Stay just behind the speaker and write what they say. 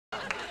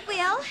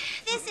Well,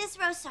 this is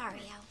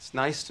Rosario. It's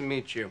nice to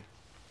meet you.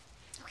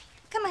 Okay,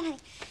 come on, honey.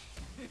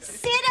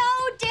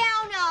 Sit-o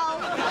down-o.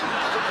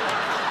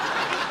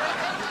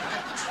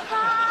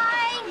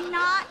 Try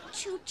not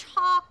to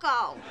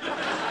talk-o.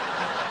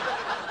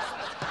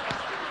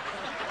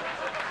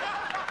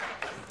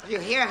 You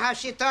hear how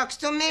she talks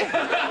to me?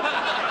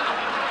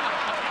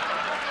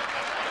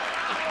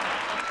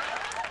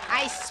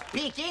 I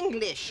speak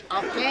English,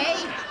 okay?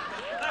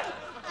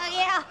 Oh,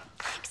 yeah.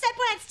 Except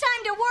when it's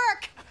time to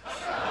work.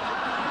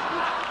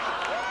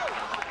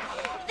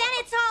 Then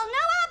it's all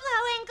no hablo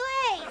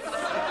inglés.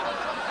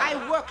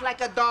 I work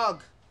like a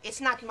dog.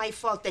 It's not my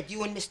fault that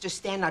you and Mr.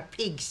 Stan are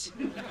pigs.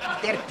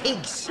 They're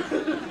pigs. I don't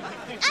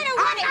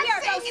want to hear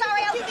it,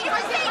 Rosario.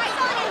 You're saying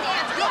song and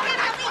dance. We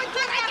cannot leave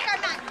one after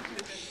none.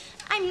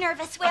 I'm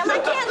nervous, Will. I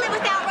can't live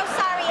without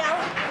Rosario.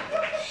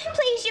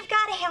 Please, you've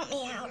got to help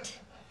me out.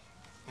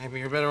 Maybe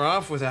you're better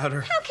off without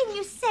her. How can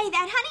you say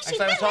that, honey? She's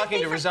Actually, I was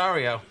talking to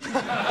Rosario.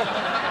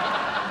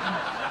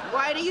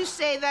 Why do you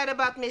say that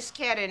about Miss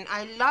Karen?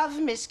 I love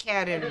Miss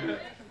Karen.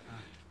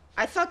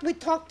 I thought we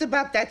talked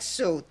about that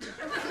suit.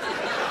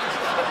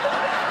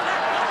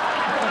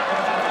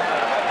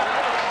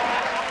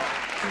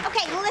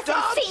 Okay, listen,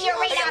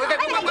 señorita.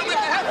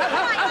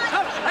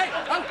 Hey!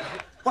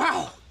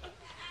 Wow!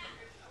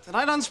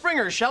 Tonight on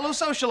Springer, shallow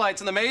socialites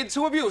and the maids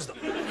who abuse them.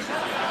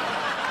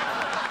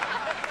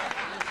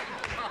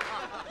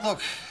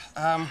 Look,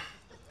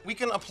 we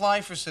can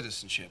apply for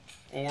citizenship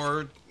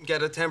or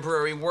get a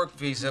temporary work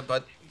visa,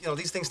 but, you know,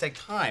 these things take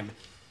time.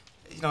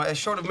 You know, as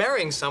short of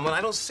marrying someone,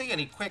 I don't see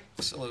any quick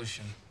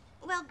solution.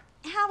 Well,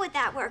 how would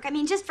that work? I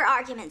mean, just for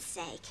argument's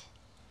sake.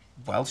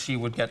 Well, she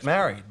would get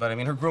married, but, I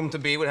mean, her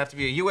groom-to-be would have to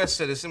be a U.S.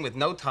 citizen with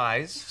no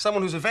ties,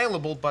 someone who's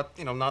available, but,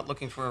 you know, not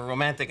looking for a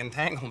romantic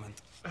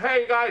entanglement.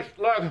 Hey, guys,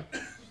 look.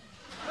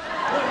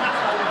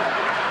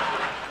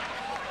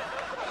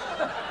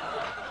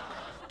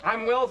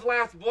 I'm Will's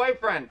last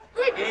boyfriend.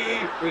 Ricky.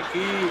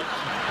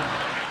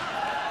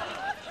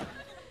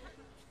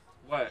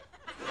 What?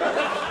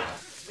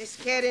 Miss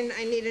Karen,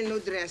 I need a new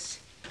dress.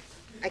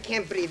 I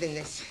can't breathe in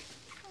this.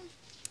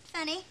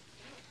 Funny.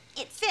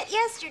 It fit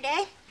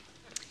yesterday.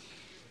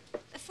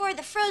 Before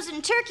the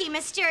frozen turkey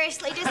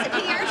mysteriously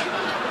disappeared.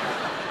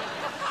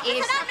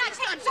 Listen, I'm not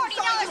paying $40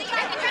 a year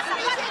to dress up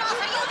 $100,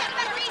 so you get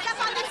better read up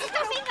on this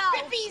stuffy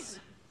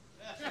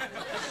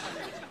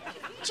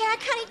Jack,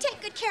 honey,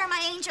 take good care of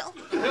my angel.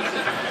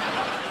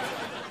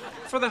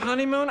 For the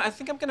honeymoon, I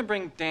think I'm gonna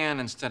bring Dan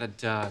instead of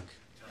Doug.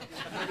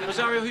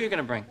 Rosario, who are you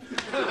gonna bring?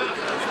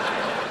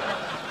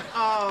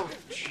 Oh,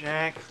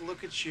 Jack,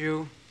 look at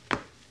you.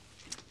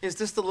 Is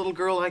this the little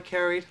girl I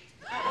carried?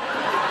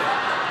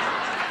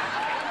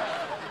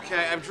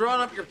 Okay, I've drawn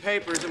up your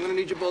papers. I'm gonna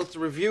need you both to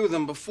review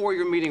them before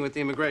your meeting with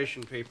the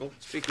immigration people.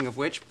 Speaking of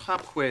which,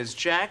 pop quiz.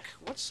 Jack,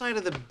 what side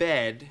of the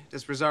bed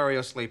does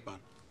Rosario sleep on?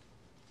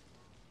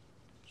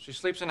 She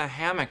sleeps in a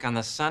hammock on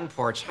the sun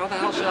porch. How the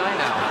hell should I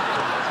know?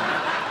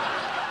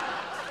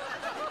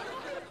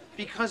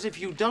 Because if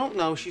you don't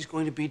know, she's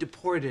going to be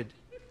deported.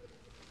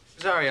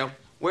 Rosario,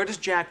 where does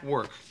Jack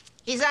work?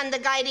 He's on the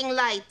guiding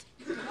light.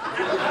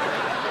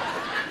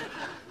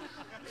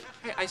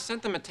 Hey, I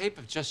sent them a tape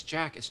of just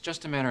Jack. It's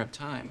just a matter of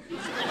time.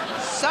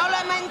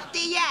 Solomon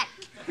Tiak.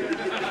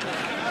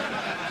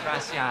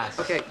 Gracias.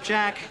 Okay,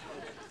 Jack,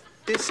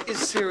 this is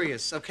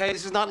serious, okay?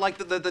 This is not like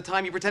the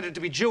time you pretended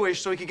to be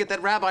Jewish so he could get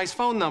that rabbi's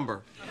phone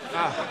number.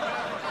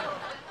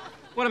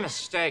 What a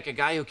mistake, a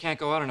guy who can't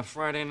go out on a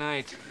Friday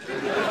night.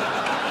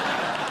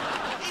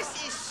 This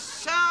is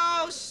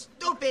so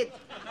stupid.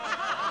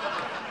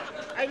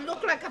 I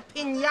look like a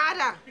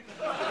piñata.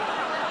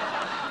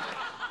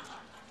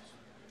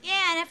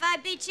 Yeah, and if I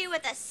beat you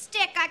with a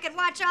stick, I could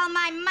watch all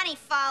my money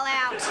fall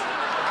out.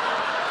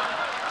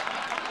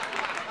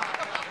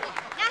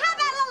 Now, how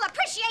about a little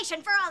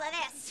appreciation for all of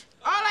this?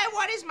 All I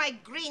want is my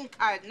green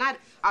card, not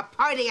a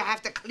party I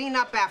have to clean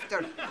up after.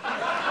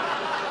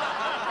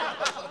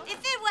 If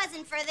it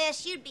wasn't for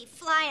this, you'd be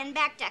flying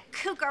back to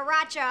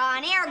Cucaracha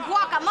on air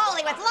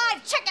guacamole with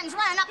live chickens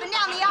running up and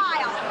down the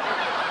aisle.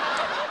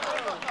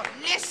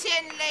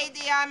 Listen,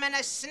 lady, I'm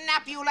gonna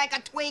snap you like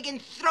a twig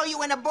and throw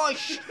you in a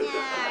bush. Yeah,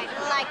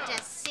 I'd like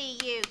to see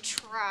you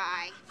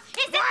try.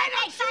 Is this the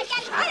next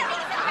psychic? I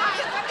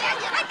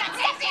don't even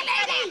sexy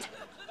lady!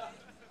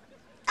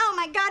 Oh,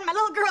 my God, my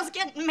little girl's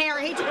getting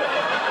married.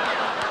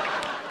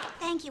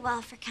 Thank you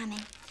all for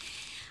coming.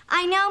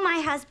 I know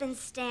my husband,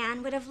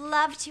 Stan, would have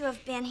loved to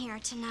have been here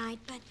tonight,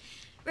 but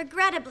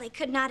regrettably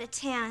could not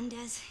attend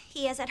as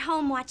he is at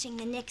home watching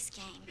the Knicks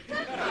game.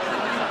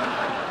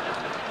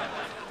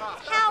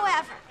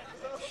 However,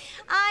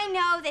 I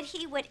know that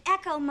he would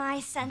echo my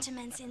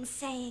sentiments in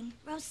saying,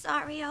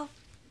 Rosario,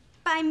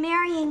 by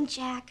marrying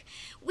Jack,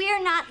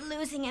 we're not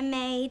losing a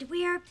maid,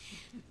 we're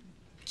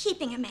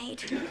keeping a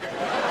maid.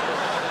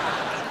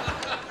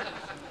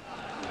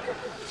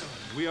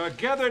 We are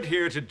gathered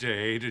here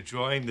today to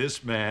join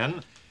this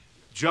man,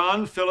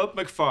 John Philip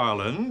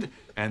McFarland,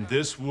 and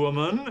this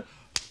woman,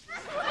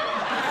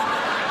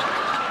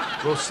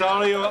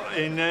 Rosario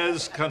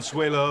Inez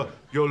Consuelo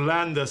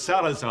Yolanda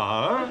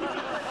Salazar,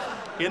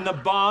 in the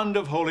bond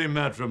of holy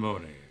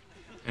matrimony.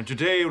 And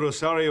today,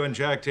 Rosario and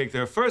Jack take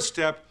their first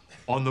step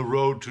on the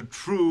road to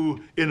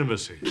true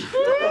intimacy.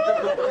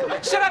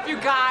 Shut up, you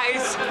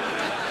guys!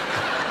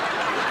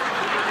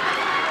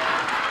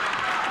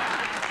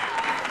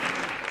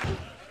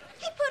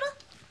 Hey, Poodle.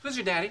 Who's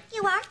your daddy?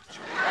 You are?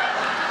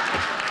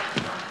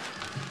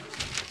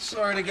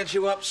 Sorry to get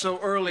you up so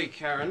early,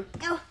 Karen.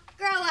 Oh,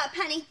 grow up,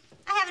 honey.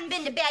 I haven't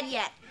been to bed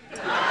yet.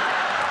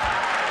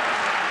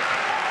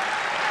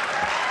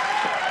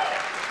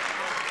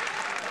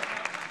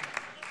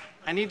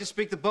 I need to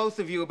speak to both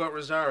of you about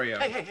Rosario.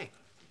 Hey.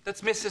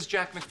 That's Mrs.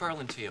 Jack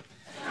McFarland to you.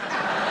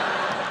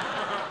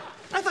 I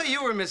thought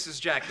you were Mrs.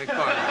 Jack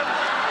McFarland.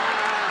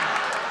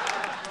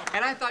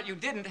 And I thought you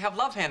didn't have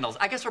love handles.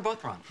 I guess we're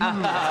both wrong. I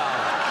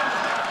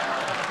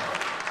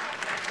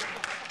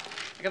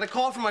got a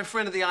call from my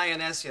friend at the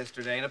INS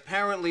yesterday, and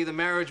apparently the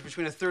marriage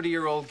between a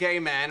 30-year-old gay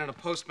man and a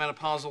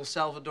postmenopausal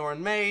Salvadoran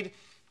maid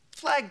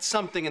flagged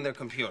something in their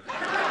computer.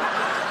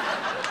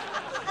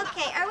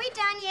 Okay, are we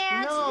done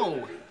yet?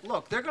 No.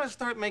 Look, they're going to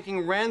start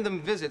making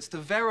random visits to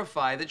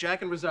verify that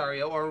Jack and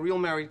Rosario are a real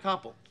married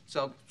couple.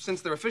 So,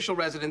 since their official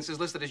residence is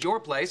listed as your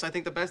place, I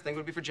think the best thing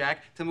would be for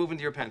Jack to move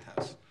into your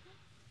penthouse.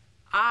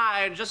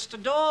 I just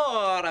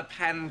adore a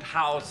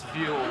penthouse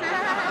view.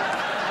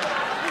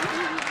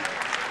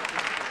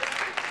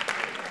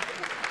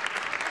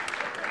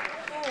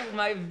 Oh,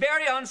 my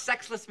very own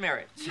sexless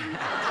marriage.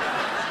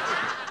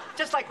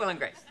 Just like Will and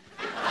Grace.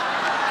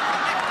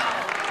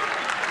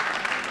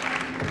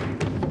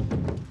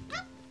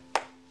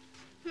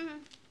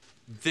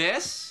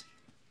 This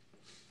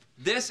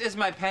is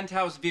my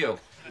penthouse view.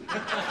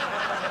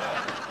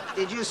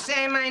 Did you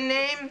say my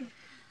name?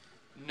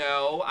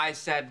 No, I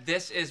said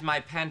this is my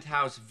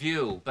penthouse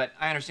view, but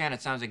I understand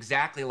it sounds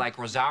exactly like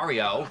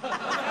Rosario.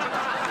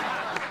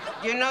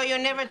 You know, you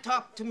never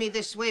talked to me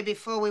this way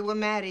before we were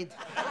married.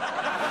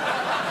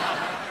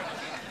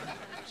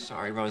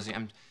 Sorry, Rosie,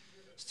 I'm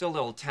still a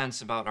little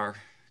tense about our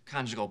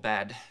conjugal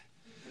bed.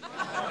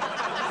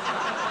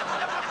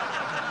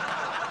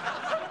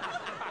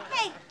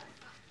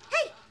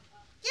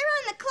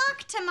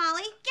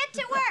 Molly, get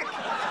to work.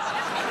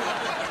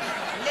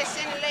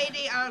 Listen,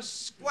 lady, I'll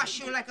squash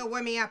you like a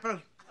wormy apple.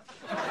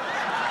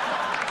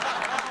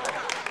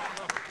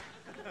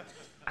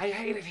 I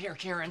hate it here,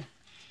 Karen.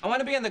 I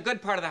want to be in the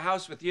good part of the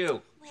house with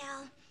you.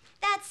 Well,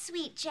 that's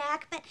sweet,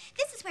 Jack, but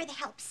this is where the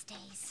help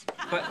stays.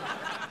 But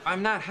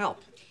I'm not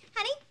help.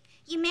 Honey,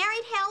 you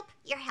married help,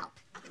 you're help.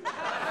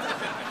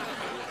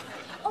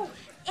 Oh,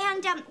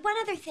 and one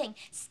other thing.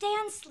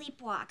 Stan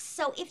sleepwalks,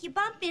 so if you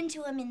bump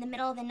into him in the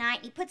middle of the night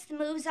and he puts the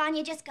moves on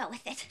you, just go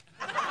with it.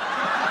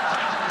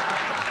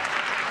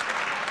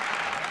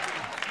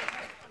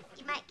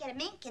 You might get a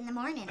mink in the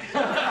morning.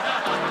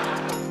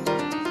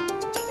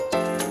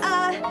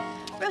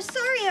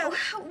 Rosario,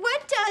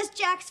 what does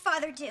Jack's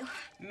father do?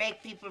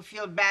 Make people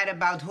feel bad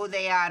about who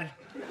they are.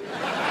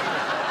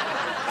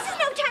 This is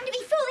no time to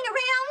be fooling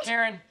around.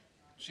 Karen,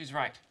 she's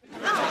right.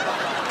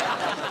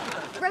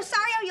 Oh.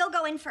 Rosario, you'll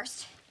go in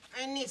first.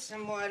 I need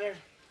some water.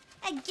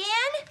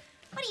 Again?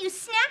 What are you,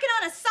 snacking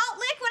on a salt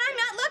lick when I'm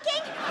not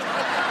looking?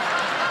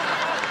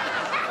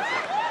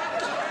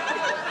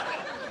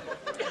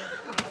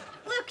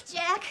 Look,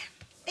 Jack,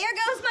 there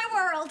goes my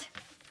world.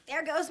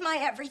 There goes my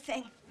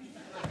everything.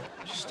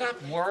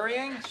 Stop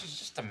worrying. She's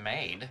just a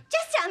maid.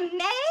 Just a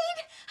maid?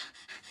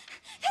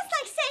 That's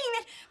like saying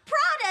that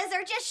Pradas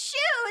are just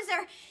shoes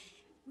or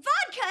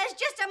vodka is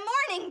just a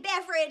morning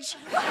beverage.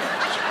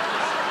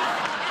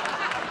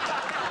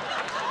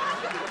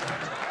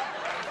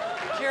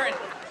 Karen,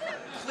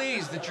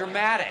 please, the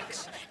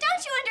dramatics.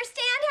 Don't you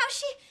understand how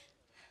she...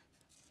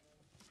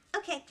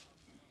 Okay.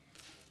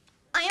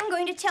 I am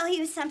going to tell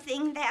you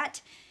something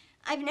that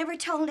I've never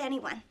told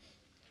anyone.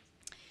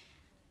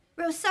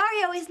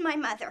 Rosario is my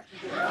mother.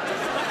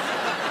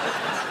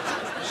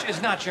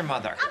 She's not your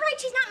mother. All right,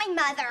 she's not my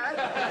mother.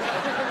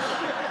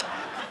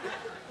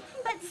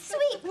 But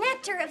sweet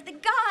nectar of the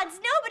gods,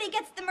 nobody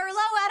gets the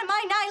Merlot out of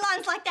my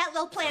nylons like that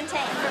little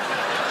plantain.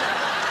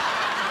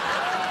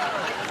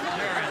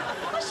 Karen.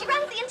 Well, she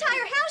runs the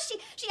entire house.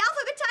 She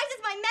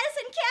alphabetizes my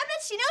medicine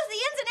cabinets. She knows the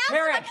ins and outs.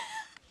 Karen.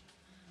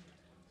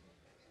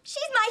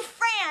 She's my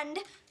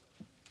friend.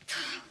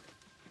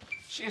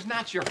 She is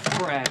not your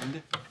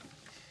friend.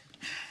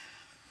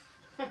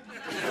 Oh,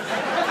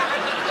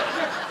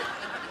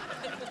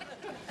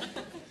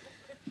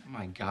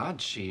 my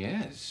God, she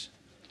is.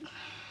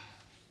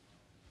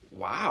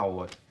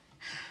 Wow.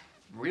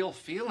 Real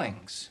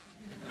feelings.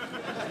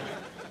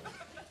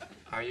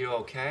 Are you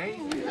okay?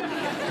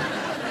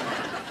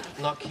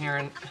 Look,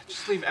 Karen,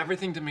 just leave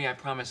everything to me. I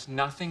promise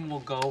nothing will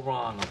go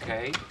wrong,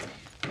 okay?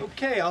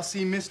 Okay, I'll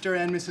see Mr.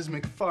 and Mrs.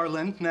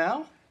 McFarland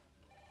now.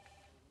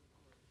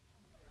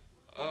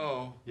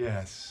 Oh.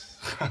 Yes.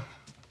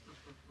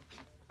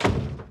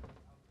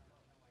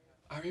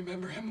 I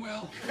remember him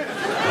well.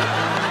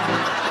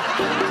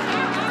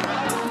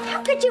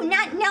 How could you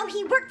not know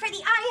he worked for the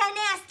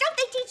INS? Don't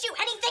they teach you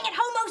anything at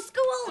homo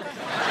school?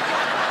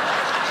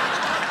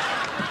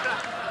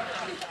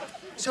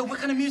 So what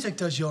kind of music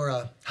does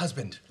your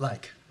husband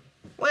like?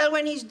 Well,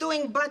 when he's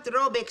doing butt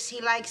aerobics,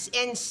 he likes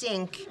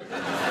NSYNC.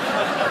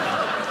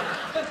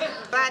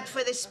 But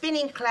for the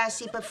spinning class,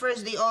 he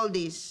prefers the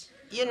oldies.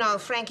 You know,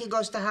 Frankie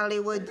Goes to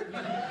Hollywood.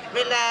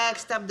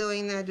 Relax, stop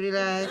doing that,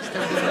 relax,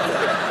 stop doing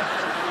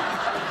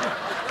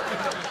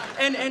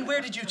that. And where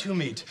did you two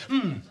meet?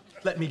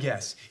 Let me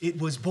guess. It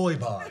was Boy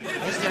Bar.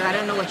 Mister, I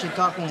don't know what you're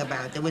talking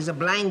about. There was a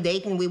blind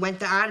date and we went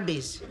to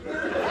Arby's.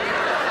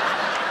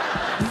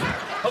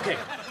 Okay,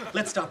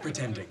 let's stop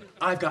pretending.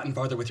 I've gotten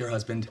farther with your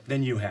husband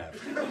than you have.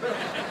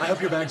 I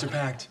hope your bags are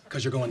packed,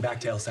 because you're going back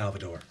to El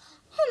Salvador.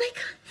 Oh, my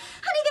God.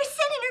 Honey, they're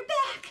sending her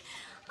back.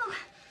 Oh.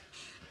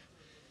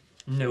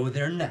 No,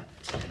 they're not.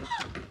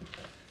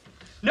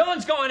 No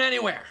one's going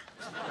anywhere.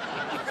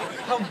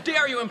 How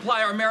dare you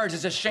imply our marriage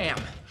is a sham?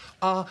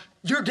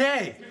 You're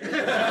gay.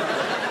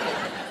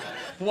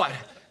 What?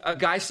 A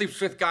guy sleeps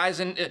with guys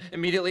and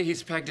immediately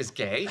he's pegged as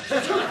gay?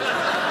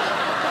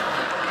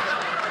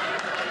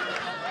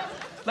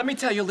 Let me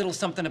tell you a little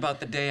something about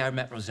the day I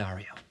met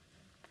Rosario.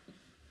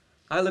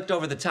 I looked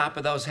over the top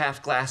of those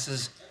half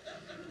glasses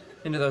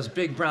into those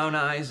big brown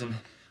eyes, and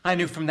I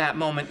knew from that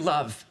moment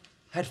love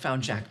had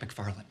found Jack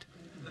McFarland.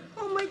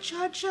 Oh, my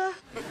cha-cha.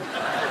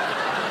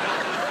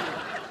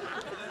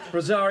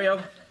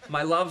 Rosario,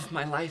 my love,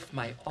 my life,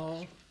 my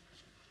all,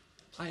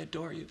 I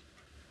adore you.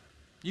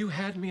 You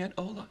had me at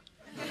Ola.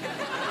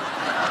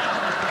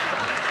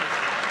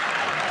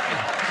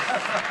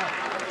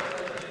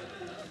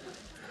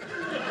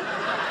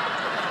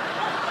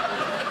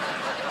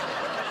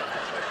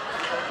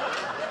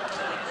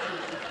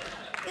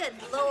 Good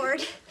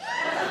Lord.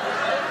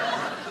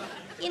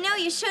 You know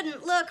you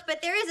shouldn't look,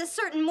 but there is a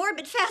certain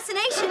morbid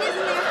fascination,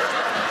 isn't there?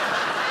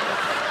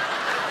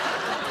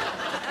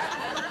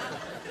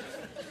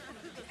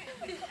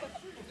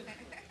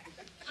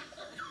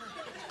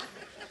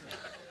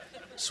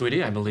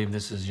 Sweetie, I believe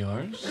this is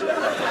yours.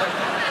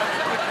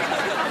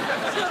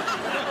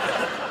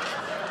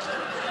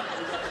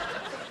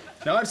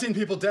 Now, I've seen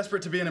people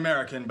desperate to be an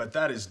American, but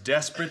that is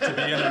desperate to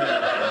be an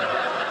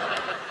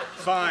American.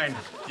 Fine,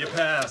 you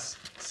pass.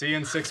 See you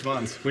in 6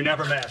 months. We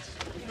never met.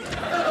 We won!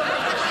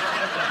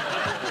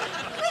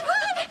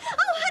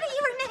 Oh, honey,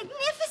 you are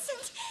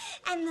magnificent.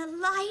 And the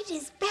light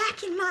is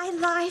back in my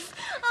life.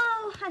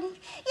 Oh, honey,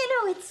 you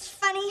know, it's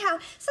funny how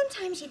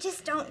sometimes you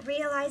just don't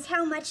realize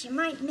how much you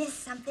might miss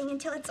something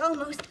until it's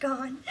almost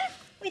gone.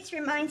 Which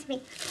reminds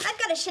me, I've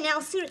got a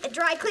Chanel suit at the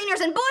dry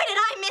cleaners, and boy, did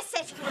I miss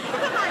it. Come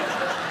on.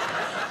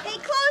 They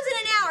close in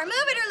an hour.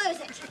 Move it or lose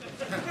it.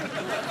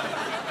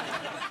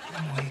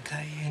 Muy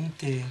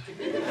caliente.